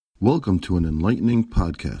Welcome to an enlightening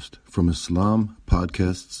podcast from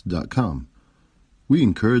islampodcasts.com. We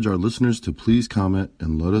encourage our listeners to please comment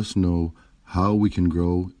and let us know how we can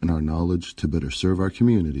grow in our knowledge to better serve our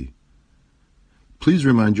community. Please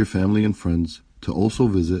remind your family and friends to also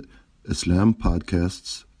visit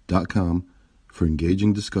islampodcasts.com for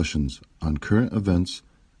engaging discussions on current events,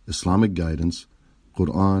 Islamic guidance,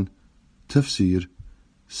 Quran, tafsir,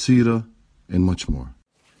 seerah, and much more.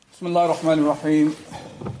 Bismillah ar-Rahman ar-Rahim.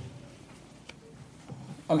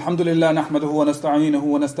 Alhamdulillah nahmaduhu wa nasta'inuhu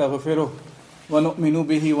wa nastaghfiruh wa nu'minu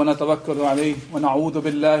bihi wa natawakkalu alayhi wa na'udhu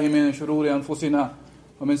billahi min shururi anfusina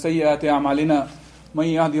wa min sayyiati a'malina man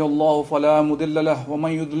yahdihillahu fala mudilla lahu wa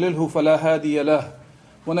man yudlilhu fala hadiya lahu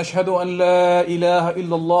wa nashhadu an la ilaha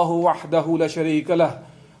illa Allah wahdahu la sharika lahu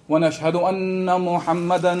wa nashhadu anna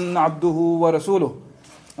Muhammadan 'abduhu wa rasuluhu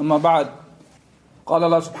amma ba'd qala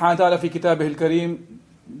Allah subhanahu wa ta'ala fi kitabihi al-kareem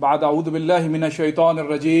ba'da a'udhu billahi minash shaitanir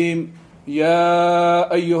rajim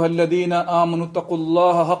يا أيها الذين آمنوا اتقوا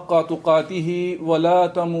الله حق تقاته ولا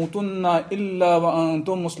تموتن إلا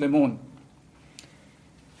وأنتم مسلمون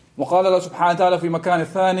وقال الله سبحانه وتعالى في مكان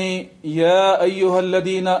الثاني يا أيها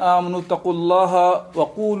الذين آمنوا اتقوا الله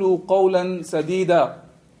وقولوا قولا سديدا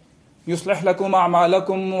يصلح لكم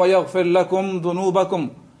أعمالكم ويغفر لكم ذنوبكم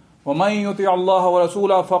ومن يطع الله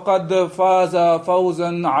ورسوله فقد فاز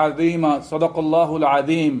فوزا عظيما صدق الله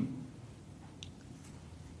العظيم.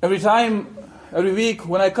 Every week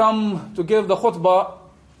when I come to give the khutbah,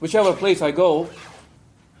 whichever place I go,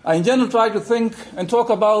 I in general try to think and talk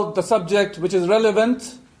about the subject which is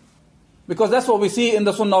relevant, because that's what we see in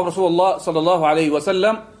the Sunnah of Rasulullah sallallahu alaihi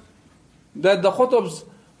wasallam, that the khutbahs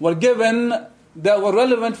were given that were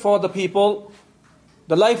relevant for the people,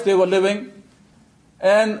 the life they were living,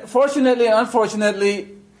 and fortunately and unfortunately,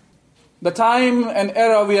 the time and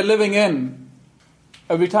era we are living in,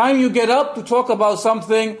 every time you get up to talk about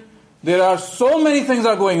something, there are so many things that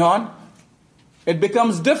are going on, it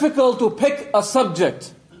becomes difficult to pick a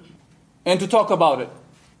subject and to talk about it.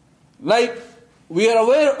 Like, we are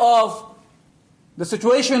aware of the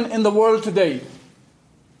situation in the world today,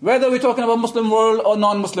 whether we're talking about Muslim world or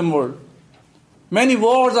non-Muslim world. Many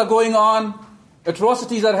wars are going on,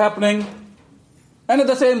 atrocities are happening, and at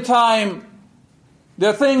the same time, there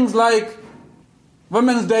are things like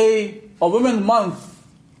Women's Day or Women's Month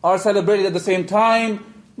are celebrated at the same time,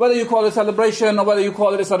 whether you call it a celebration or whether you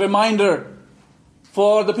call it as a reminder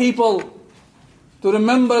for the people to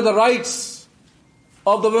remember the rights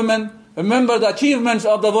of the women, remember the achievements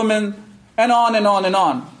of the women, and on and on and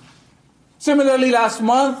on. Similarly, last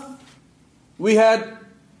month, we had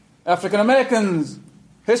African Americans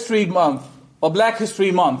History Month or Black History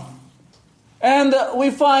Month. And we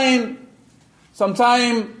find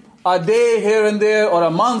sometime a day here and there or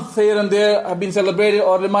a month here and there have been celebrated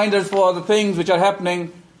or reminders for the things which are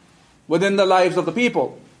happening within the lives of the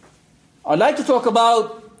people. I'd like to talk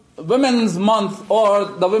about Women's Month or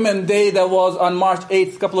the Women's Day that was on March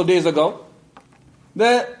 8th, a couple of days ago.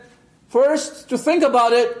 That first, to think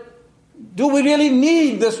about it, do we really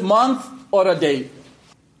need this month or a day?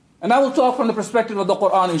 And I will talk from the perspective of the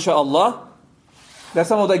Quran, inshallah. There's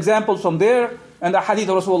some of the examples from there and the hadith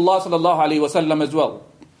of Rasulullah sallallahu alaihi wasallam as well.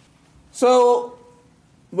 So,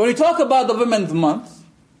 when we talk about the Women's Month,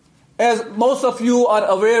 as most of you are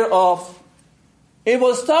aware of, it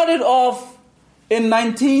was started off in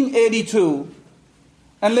 1982,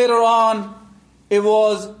 and later on, it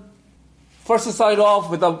was first started off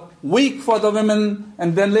with a week for the women,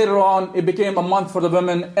 and then later on, it became a month for the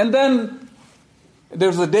women, and then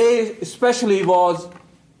there's a day, especially was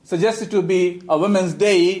suggested to be a Women's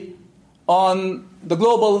Day on the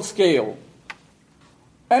global scale.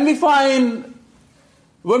 And we find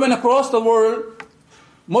women across the world,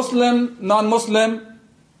 Muslim, non-Muslim,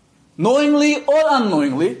 knowingly or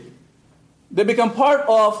unknowingly, they become part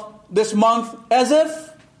of this month as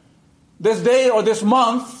if this day or this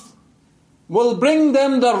month will bring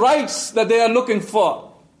them the rights that they are looking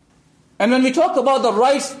for. And when we talk about the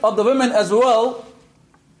rights of the women as well,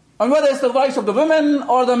 and whether it's the rights of the women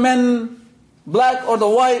or the men, black or the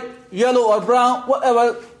white, yellow or brown,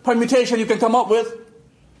 whatever permutation you can come up with,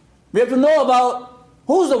 we have to know about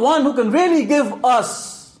who's the one who can really give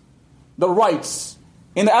us the rights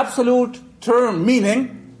in the absolute term,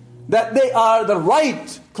 meaning that they are the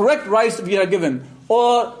right, correct rights we are given.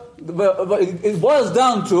 Or it boils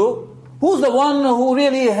down to who's the one who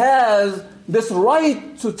really has this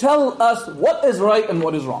right to tell us what is right and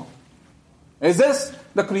what is wrong. Is this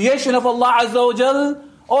the creation of Allah Azza wa Jal,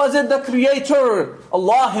 or is it the Creator,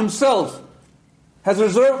 Allah Himself, has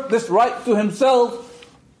reserved this right to Himself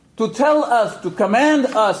to tell us, to command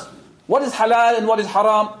us what is halal and what is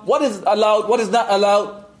haram, what is allowed, what is not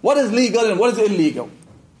allowed, what is legal and what is illegal.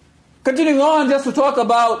 Continuing on, just to talk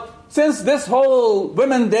about, since this whole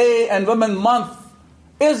Women's Day and Women's Month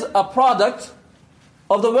is a product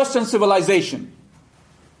of the Western civilization.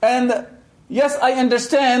 And yes, I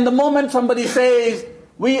understand the moment somebody says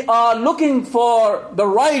we are looking for the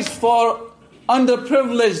rights for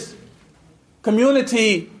underprivileged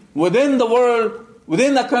community within the world,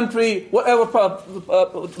 within the country, whatever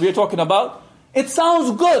we are talking about, it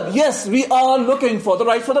sounds good. Yes, we are looking for the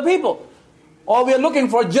rights for the people. Or we are looking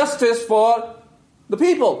for justice for the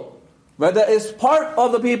people, whether it's part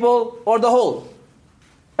of the people or the whole.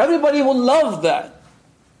 Everybody will love that.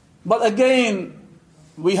 But again,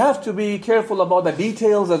 we have to be careful about the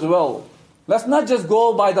details as well. Let's not just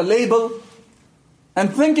go by the label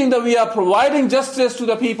and thinking that we are providing justice to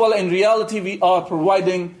the people. In reality, we are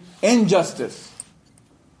providing injustice.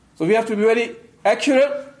 So we have to be very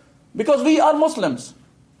accurate because we are Muslims.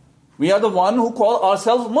 We are the one who call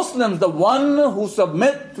ourselves Muslims, the one who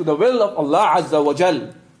submit to the will of Allah Azza wa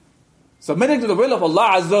Jal. Submitting to the will of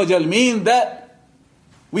Allah Azza wa Jal means that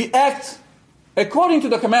we act according to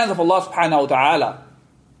the commands of Allah subhanahu wa ta'ala,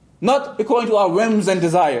 not according to our whims and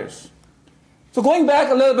desires. So going back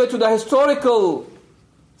a little bit to the historical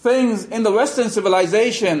things in the Western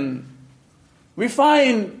civilization, we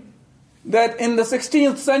find that in the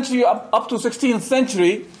 16th century, up to 16th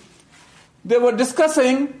century, they were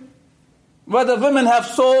discussing whether women have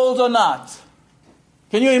souls or not.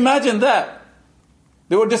 Can you imagine that?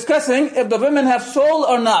 They were discussing if the women have soul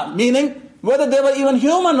or not, meaning whether they were even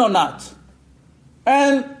human or not.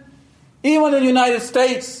 And even in the United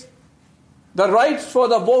States, the rights for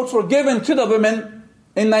the votes were given to the women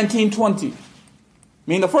in 1920. I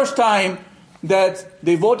mean, the first time that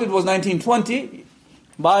they voted was 1920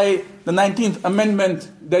 by the 19th Amendment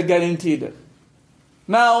that guaranteed it.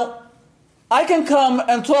 Now, I can come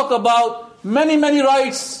and talk about many, many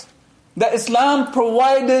rights that Islam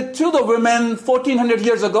provided to the women 1400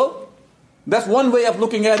 years ago. That's one way of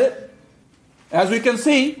looking at it. As we can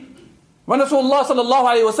see, when Rasulullah sallallahu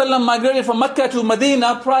alaihi wasallam migrated from Mecca to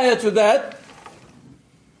Medina, prior to that,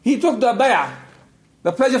 he took the bay'ah,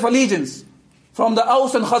 the pledge of allegiance, from the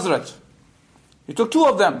Aus and Khazraj. He took two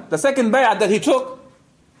of them. The second bay'ah that he took,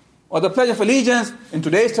 or the pledge of allegiance, in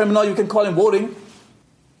today's terminology you can call him voting,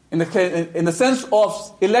 in the sense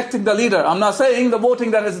of electing the leader. I'm not saying the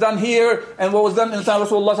voting that is done here and what was done in the time of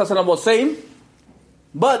Rasulullah sallallahu alaihi wasallam was same,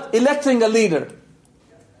 but electing a leader.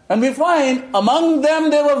 And we find among them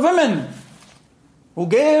there were women who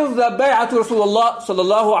gave the bay'ah to Rasulullah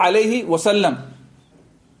sallallahu alaihi wasallam.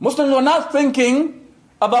 Muslims were not thinking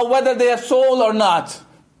about whether they have soul or not,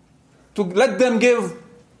 to let them give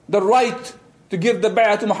the right to give the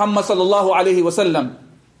bay'ah to Muhammad sallallahu alaihi wasallam.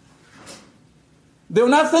 They were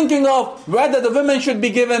not thinking of whether the women should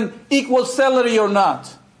be given equal salary or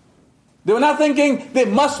not. They were not thinking they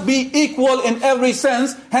must be equal in every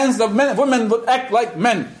sense, hence the women would act like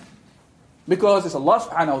men. Because it's Allah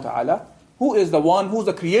subhanahu wa ta'ala who is the one who's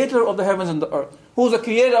the creator of the heavens and the earth, who's the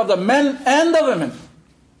creator of the men and the women.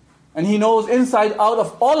 And He knows inside out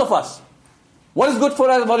of all of us what is good for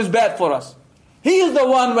us and what is bad for us. He is the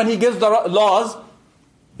one, when He gives the laws,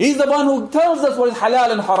 He's the one who tells us what is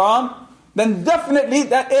halal and haram. Then definitely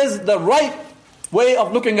that is the right way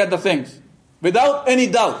of looking at the things, without any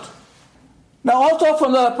doubt. Now I'll talk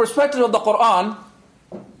from the perspective of the Quran,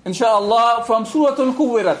 inshallah, from Surah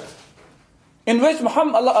Al-Kuwirat, in which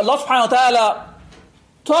Allah subhanahu wa ta'ala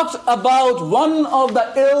talks about one of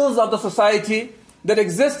the ills of the society that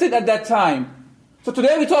existed at that time. So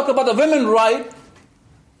today we talk about the women's right,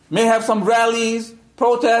 may have some rallies,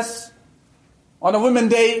 protests on a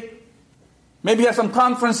Women's Day, maybe have some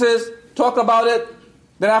conferences, talk about it,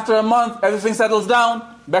 then after a month everything settles down,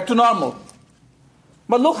 back to normal.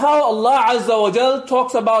 But look how Allah Azza wa Jal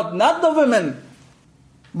talks about not the women,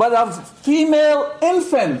 but a female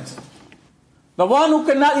infant, the one who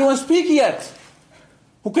cannot even speak yet,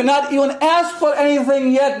 who cannot even ask for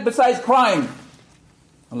anything yet besides crying.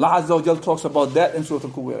 Allah Azza wa Jal talks about that in Surah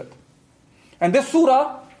Al-Kuwirat. And this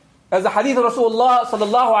surah, as the hadith of Rasulullah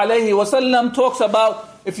sallallahu alayhi wa sallam talks about,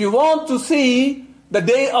 if you want to see the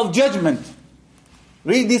day of judgment,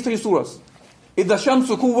 read these three surahs. إِذَا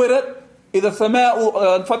الشَّمْسُ كُوِّرَتْ إِذَا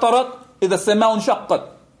السَّمَاءُ فَطَرَتْ إِذَا السَّمَاءُ انشَقَّتْ.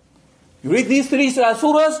 You read these three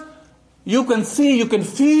surahs, you can see, you can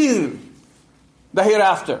feel the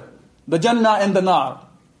hereafter, the Jannah and the Nar,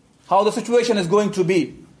 how the situation is going to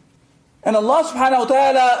be. And Allah subhanahu wa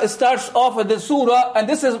ta'ala starts off with this surah, and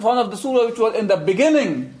this is one of the surah which was in the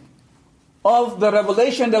beginning of the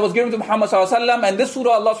revelation that was given to Muhammad sallallahu alaihi wasallam. And this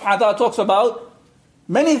surah, Allah subhanahu wa ta'ala talks about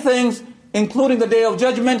many things, including the day of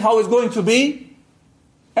judgment, how it's going to be,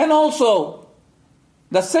 and also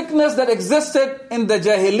The sickness that existed in the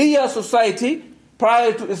Jahiliyyah society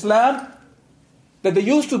prior to Islam, that they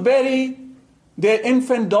used to bury their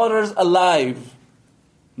infant daughters alive.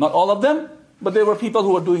 Not all of them, but there were people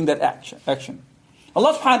who were doing that action.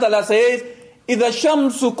 Allah subhanahu wa ta'ala says, إِذَا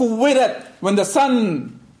الشَّمْسُ كُوِّرَتْ, when the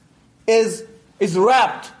sun is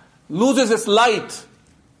wrapped, loses its light.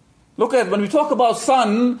 Look at, when we talk about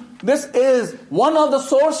sun, this is one of the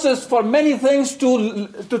sources for many things to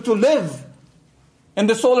live in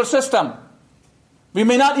the solar system. We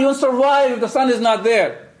may not even survive if the sun is not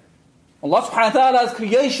there. Allah subhanahu wa ta'ala's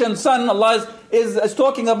creation, sun, Allah is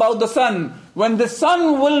talking about the sun. When the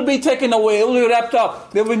sun will be taken away, it will be wrapped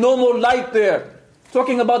up. There will be no more light there.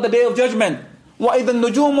 Talking about the day of judgment. وَإِذَا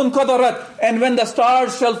النُّجُومُ انْقَدَرَتْ, and when the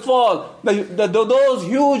stars shall fall, those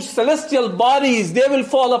huge celestial bodies, they will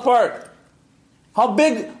fall apart. How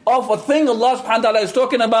big of a thing Allah subhanahu wa ta'ala is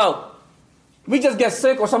talking about. We just get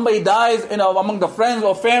sick, or somebody dies among the friends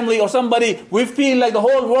or family or somebody, we feel like the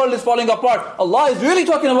whole world is falling apart. Allah is really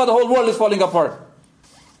talking about the whole world is falling apart.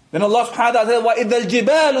 Then Allah subhanahu wa ta'ala says, وَإِذَا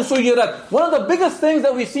الْجِبَالُ سُيِّرَتْ, one of the biggest things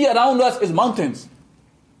that we see around us is mountains.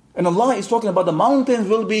 And Allah is talking about the mountains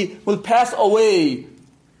will pass away.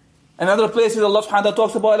 And other places Allah subhanahu wa ta'ala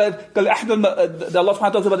talks about it, Allah subhanahu wa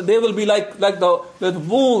ta'ala talks about they will be like the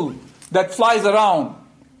wool that flies around.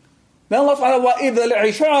 Then Allah subhanahu wa ta'ala, وَإِذَا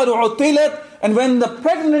الْعِشَارُ عُطِّلَتْ, and when the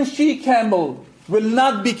pregnant she-camel will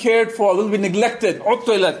not be cared for, will be neglected.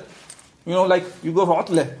 عُطِّلَتْ. Like you go for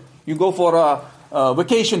عُطْلَة, you go for a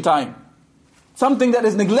vacation time. Something that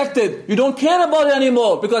is neglected, you don't care about it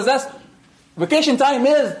anymore, because vacation time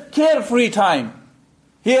is carefree time.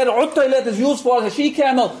 Here عُطِّلَتْ is used for the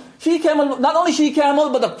she-camel. She-camel, not only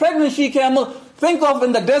she-camel, but the pregnant she-camel. Think of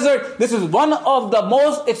in the desert, this is one of the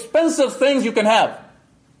most expensive things you can have.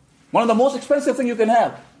 One of the most expensive things you can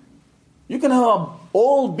have. You can have an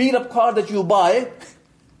old beat-up car that you buy,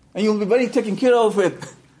 and you'll be very taken care of it.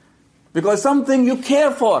 Because something you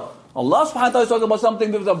care for. Allah subhanahu wa ta'ala is talking about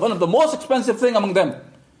something that is one of the most expensive thing among them.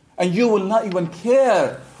 And you will not even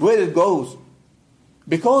care where it goes.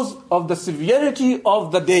 Because of the severity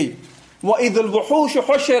of the day. وَإِذَا الْوُحُوشُ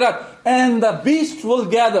حُشِرَتْ, and the beasts will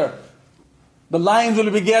gather. The lions will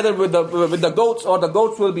be gathered with the goats, or the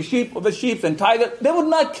goats will be sheep with sheep and tigers. They would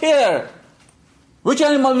not care which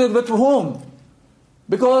animal will be with whom,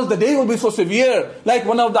 because the day will be so severe. Like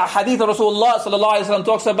one of the hadith of Rasulullah sallallahu alaihi wasallam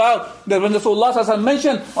talks about, that when Rasulullah sallallahu alaihi wasallam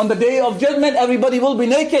mentioned on the day of judgment, everybody will be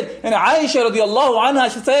naked. And Aisha radiallahu anha,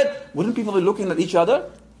 she said, wouldn't people be looking at each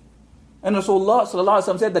other? And Rasulullah sallallahu alaihi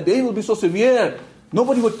wasallam said, the day will be so severe,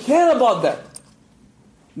 nobody would care about that.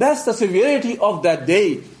 That's the severity of that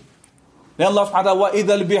day. Then Allah subhanahu wa ta'ala,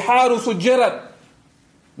 وَإِذَا الْبِحَارُ سُجِّرَتْ,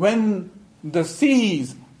 when the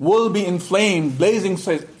seas will be inflamed, blazing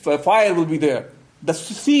fire will be there.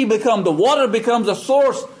 The water becomes a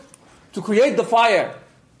source to create the fire.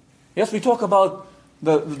 Yes, we talk about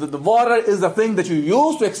the water is the thing that you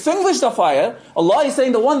use to extinguish the fire. Allah is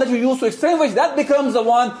saying the one that you use to extinguish, that becomes the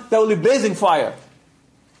one that will be blazing fire.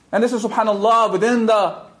 And this is subhanallah, within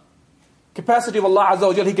the capacity of Allah Azza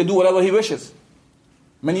wa Jal, He can do whatever He wishes.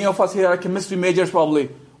 Many of us here are chemistry majors probably,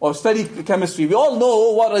 or study chemistry. We all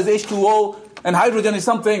know what is H2O, and hydrogen is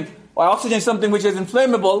something, or oxygen is something which is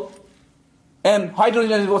inflammable, and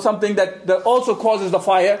hydrogen is something that also causes the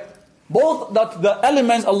fire. Both the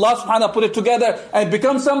elements, Allah subhanahu wa ta'ala put it together, and it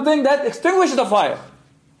becomes something that extinguishes the fire.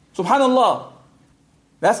 Subhanallah.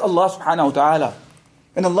 That's Allah subhanahu wa ta'ala.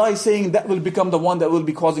 And Allah is saying that will become the one that will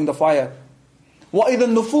be causing the fire. وَإِذَا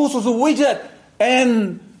النُّفُوسُ زُوِّجَتْ,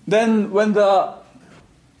 and then when the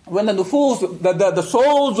nufus, the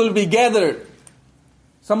souls will be gathered.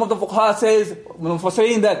 Some of the fuqaha says, for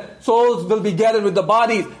saying that souls will be gathered with the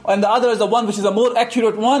bodies, and the other is the one which is a more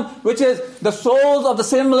accurate one, which is the souls of the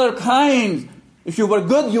similar kinds. If you were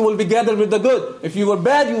good, you will be gathered with the good. If you were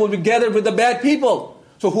bad, you will be gathered with the bad people.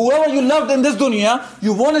 So whoever you loved in this dunya,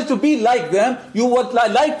 you wanted to be like them, you would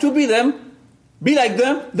like to be like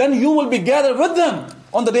them, then you will be gathered with them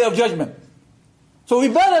on the day of judgment. So we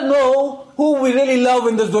better know who we really love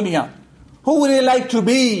in this dunya, who we really like to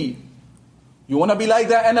be. You want to be like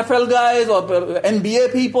the NFL guys, or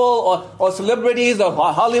NBA people, or celebrities, or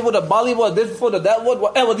Hollywood, or Bollywood, this food, or that wood,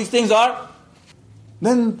 whatever these things are.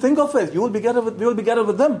 Then think of it. We will be gathered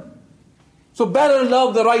with them. So better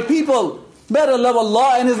love the right people. Better love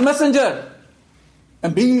Allah and His Messenger.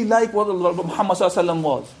 And be like what Muhammad ﷺ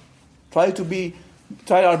was.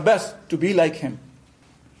 Try our best to be like him.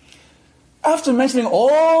 After mentioning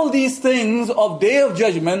all these things of Day of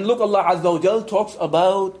Judgment, look, Allah Azza wa Jal talks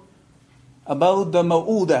about the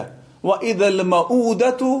ma'udah. وَإِذَا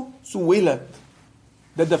الْمَa'ُودَةُ سُوِّلَتْ,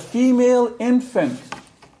 that the female infant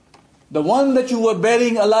the one that you were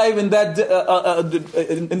burying alive in that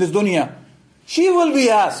in this dunya, she will be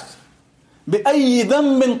asked, بِأَيِّ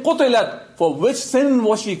ذَنْبٍ قُتِلَتْ, for which sin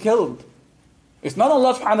was she killed? It's not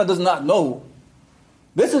Allah subhanahu wa ta'ala does not know.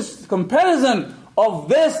 This is comparison of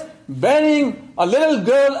this burying a little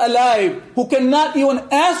girl alive who cannot even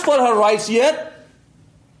ask for her rights yet.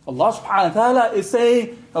 Allah subhanahu wa ta'ala is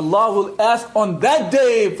saying Allah will ask on that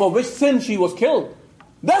day for which sin she was killed.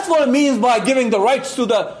 That's what it means by giving the rights to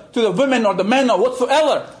the women or the men or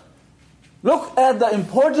whatsoever. Look at the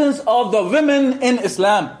importance of the women in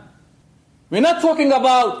Islam. We're not talking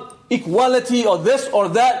about equality or this or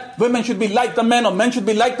that. Women should be like the men or men should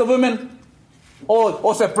be like the women.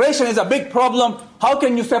 Or separation is a big problem. How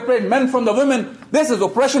can you separate men from the women? This is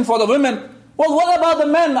oppression for the women. Well, what about the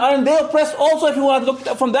men? Aren't they oppressed also if you want to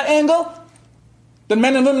look from that angle? The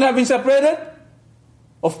men and women have been separated?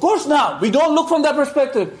 Of course not. We don't look from that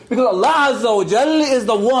perspective. Because Allah Azza wa Jalla is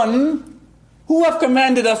the one who have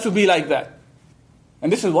commanded us to be like that.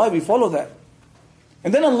 And this is why we follow that.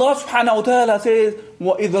 And then Allah subhanahu wa ta'ala says,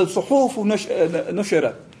 وَإِذَا الصُّحُوفُ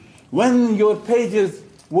نُشِرَتْ, when your pages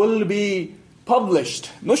will be published,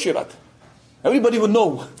 نُشِرَتْ, everybody will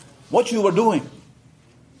know what you were doing.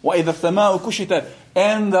 وَإِذَا السَّمَاءُ كُشِطَتْ,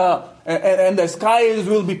 and the skies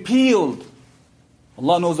will be peeled.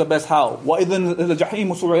 Allah knows the best how. وَإِذَا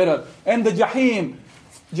الْجَحِيمُ سُعِرَتْ, and the Jahim.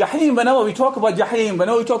 Jahim, whenever we talk about Jahim,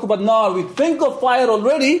 whenever we talk about Nar, we think of fire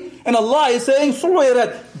already, and Allah is saying,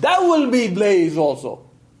 Su'irat, that will be blazed also.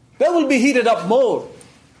 That will be heated up more.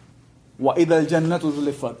 وَإِذَا الْجَنَّةُ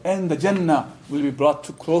زُلِفَتْ, and the Jannah will be brought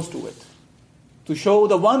too close to it. To show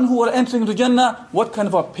the one who are entering the Jannah what kind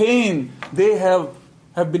of a pain they have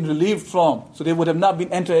been relieved from. So they would have not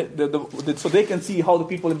been entered, so they can see how the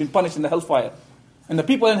people have been punished in the hellfire. And the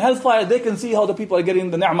people in hellfire, they can see how the people are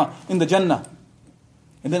getting the ni'mah in the Jannah.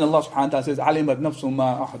 And then Allah subhanahu wa ta'ala says, عَلِمَتْ نَفْسُ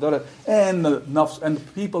مَا أَحْضَرَتْ, and the nafs, and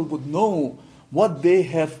the people would know what they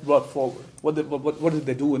have brought forward. What did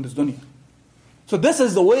they do in this dunya? So this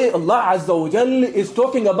is the way Allah Azza wa Jalla is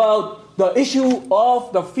talking about the issue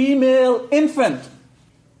of the female infant.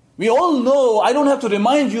 We all know, I don't have to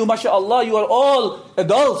remind you, mashallah, you are all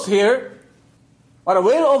adults here, are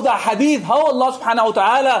aware of the hadith, how Allah subhanahu wa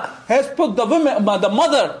ta'ala has put the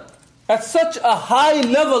mother at such a high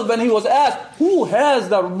level when he was asked, who has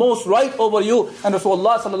the most right over you? And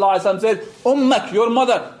Rasulullah sallallahu alaihi wasallam said, Ummak, your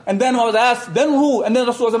mother. And then I was asked, then who? And then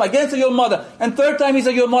Rasulullah again said, your mother. And third time he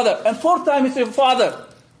said, your mother. And fourth time he said, your father.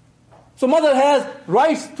 So mother has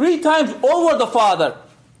rights 3 times over the father.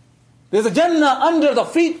 There's a Jannah under the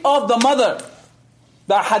feet of the mother.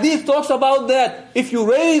 The hadith talks about that. If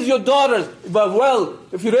you raise your daughters well,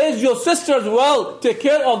 if you raise your sisters well, take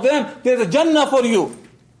care of them, there's a Jannah for you.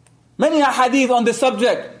 Many hadith on this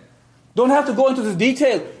subject. Don't have to go into this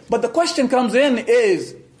detail. But the question comes in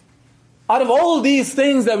is, out of all these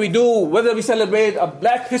things that we do, whether we celebrate a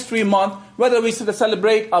Black History Month, whether we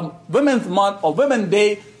celebrate a Women's Month or Women's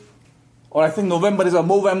Day, or I think November is a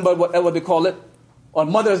Movember, whatever they call it, or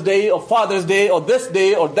Mother's Day or Father's Day or this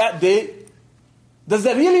day or that day, does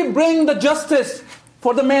that really bring the justice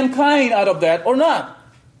for the mankind out of that or not?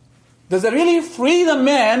 Does it really free the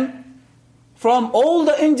man from all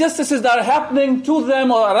the injustices that are happening to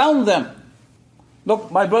them or around them?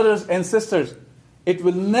 Look, my brothers and sisters, it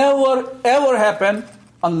will never ever happen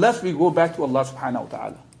unless we go back to Allah subhanahu wa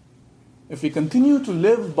ta'ala. If we continue to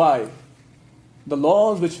live by the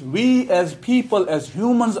laws which we as people, as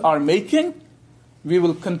humans are making, we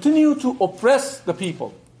will continue to oppress the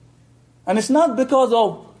people. And it's not because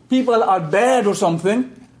of people are bad or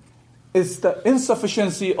something, it's the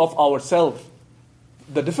insufficiency of ourselves.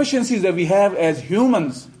 The deficiencies that we have as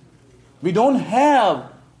humans. We don't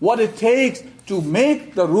have what it takes to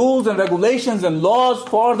make the rules and regulations and laws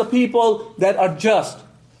for the people that are just.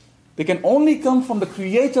 They can only come from the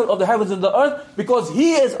Creator of the heavens and the earth because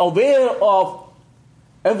He is aware of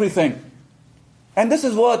everything. And this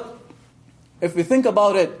is what, if we think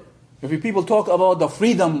about it, if people talk about the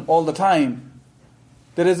freedom all the time,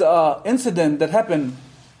 there is an incident that happened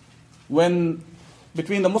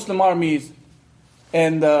between the Muslim armies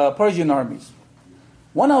and the Persian armies.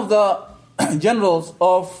 One of the generals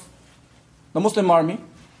of the Muslim army,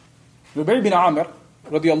 Rubai bin Amir,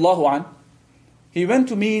 radiallahu an, he went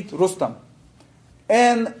to meet Rustam.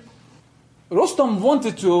 And Rustam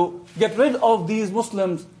wanted to get rid of these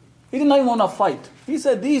Muslims. He did not want to fight. He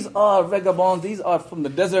said, these are vagabonds, these are from the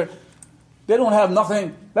desert, they don't have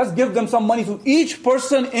nothing. Let's give them some money to each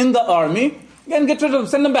person in the army and get rid of them,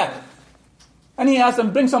 send them back. And he asked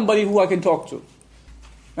them, bring somebody who I can talk to.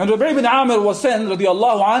 And Rubai bin Amir was sent,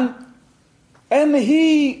 radiallahu an, and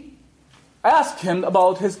he asked him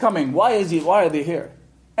about his coming. Why are they here?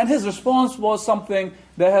 And his response was something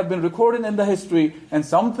that have been recorded in the history and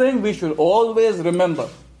something we should always remember.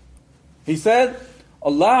 He said,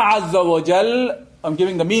 Allah Azza wa Jal, I'm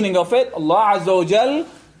giving the meaning of it, Allah Azza wa Jal,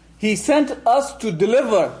 He sent us to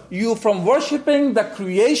deliver you from worshipping the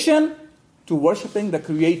creation to worshipping the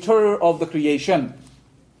creator of the creation,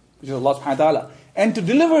 which is Allah subhanahu wa ta'ala. And to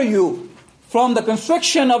deliver you from the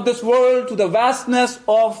constriction of this world to the vastness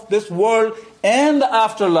of this world and the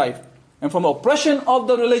afterlife. And from oppression of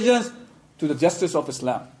the religions to the justice of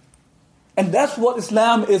Islam. And that's what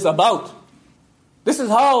Islam is about. This is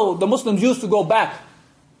how the Muslims used to go back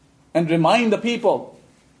and remind the people.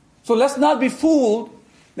 So let's not be fooled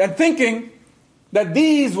and thinking that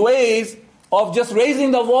these ways of just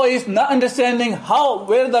raising the voice, not understanding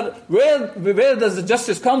where does the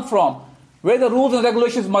justice come from, where the rules and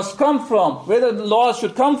regulations must come from, where the laws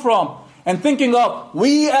should come from, and thinking of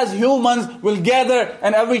we as humans will gather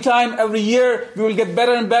and every year we will get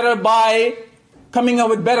better and better by coming up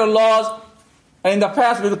with better laws. And in the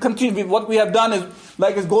past we will continue with what we have done is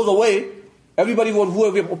like it goes away. Everybody who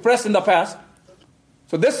we have oppressed in the past.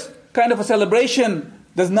 So this kind of a celebration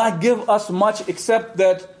does not give us much except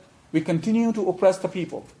that we continue to oppress the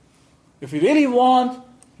people. If we really want,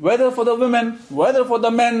 whether for the women, whether for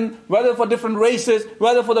the men, whether for different races,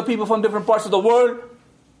 whether for the people from different parts of the world,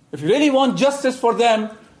 if you really want justice for them,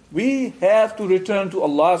 we have to return to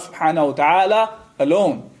Allah subhanahu wa ta'ala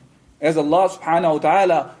alone. As Allah subhanahu wa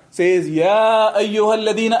ta'ala says, Ya ayyuhal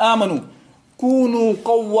ladina amanu, kunu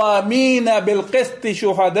qawwamina bil qisti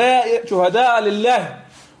shuhada'a lillah,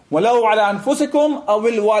 walau ala anfusikum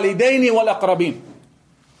awil walidaini wal aqrabin.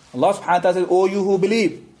 Allah subhanahu wa ta'ala says, O you who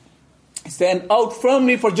believe, stand out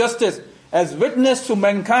firmly for justice as witness to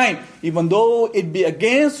mankind, even though it be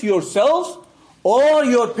against yourselves or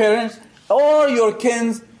your parents or your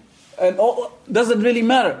kins, and doesn't really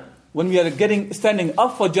matter when we are standing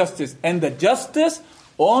up for justice. And the justice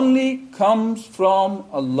only comes from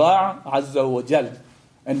Allah Azza wa Jal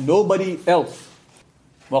and nobody else.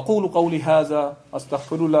 وَقُولُ قَوْلِ هَذَا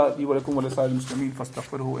أَسْتَغْفِرُ اللَّهَ لِي وَلَكُمْ وَلِسَائِرِ الْمُسْلِمِينَ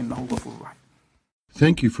فَاسْتَغْفِرُوهُ إِنَّهُ غَفُورٌ رَحِيمٌ.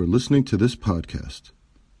 Thank you for listening to this podcast.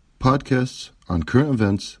 Podcasts on current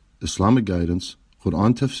events, Islamic guidance,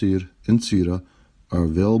 Quran tafsir, and seerah are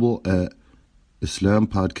available at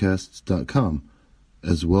islampodcasts.com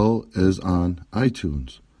as well as on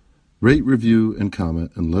iTunes. Rate, review, and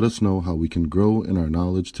comment, and let us know how we can grow in our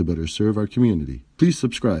knowledge to better serve our community. Please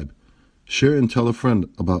subscribe, share, and tell a friend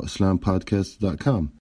about islampodcasts.com.